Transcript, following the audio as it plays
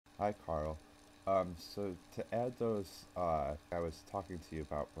Hi, Carl. So to add those, I was talking to you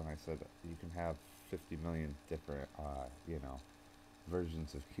about when I said you can have 50 million different,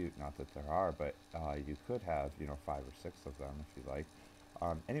 versions of Qt. Not that there are, but you could have, 5 or 6 of them if you like.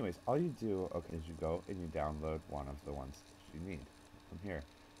 Anyways, all you do, okay, is you go and you download one of the ones that you need from here.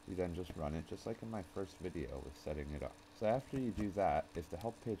 You then just run it, just like in my first video with setting it up. So after you do that, if the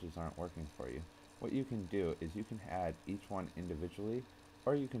help pages aren't working for you, what you can do is you can add each one individually,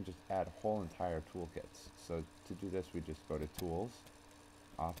 or you can just add whole entire toolkits. So to do this, we just go to Tools,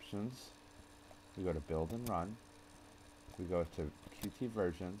 Options, we go to Build and Run, we go to Qt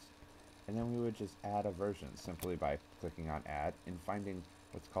Versions, and then we would just add a version simply by clicking on Add and finding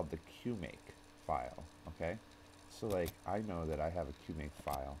what's called the QMake file, okay? So like, I know that I have a QMake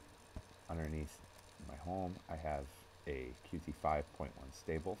file underneath my home. I have a Qt 5.1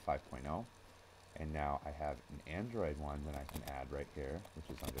 stable, 5.0, and now I have an Android one that I can add right here,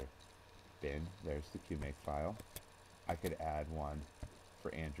 which is under bin. There's the QMake file. I could add one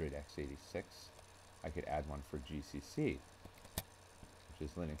for Android x86. I could add one for GCC, which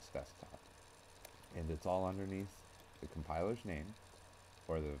is Linux desktop. And it's all underneath the compiler's name,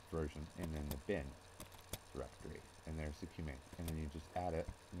 or the version, and then the bin directory. And there's the QMake. And then you just add it,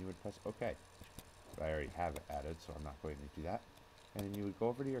 and you would press OK. But I already have it added, so I'm not going to do that. And then you would go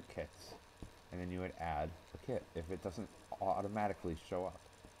over to your kits, and then you would add a kit if it doesn't automatically show up.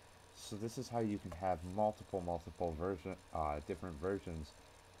 So this is how you can have multiple different versions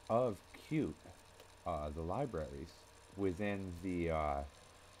of Qt, the libraries, within the,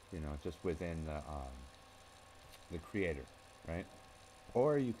 just within the creator, right?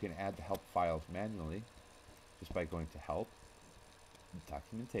 Or you can add the help files manually just by going to Help,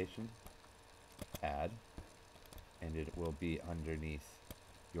 Documentation, Add, and it will be underneath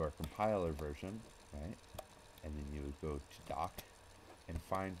your compiler version, right? And then you would go to Doc and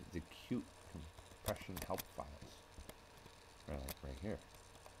find the Qt compression help files, right here,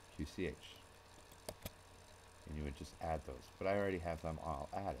 QCH. And you would just add those, but I already have them all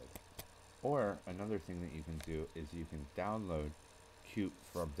added. Or another thing that you can do is you can download Qt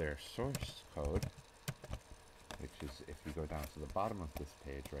from their source code, which is, if you go down to the bottom of this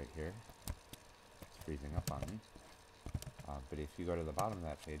page right here, it's freezing up on me. But if you go to the bottom of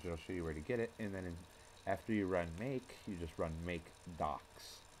that page, it'll show you where to get it, and then after you run make, you just run make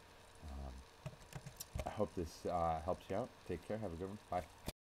docs. I hope this helps you out. Take care. Have a good one. Bye.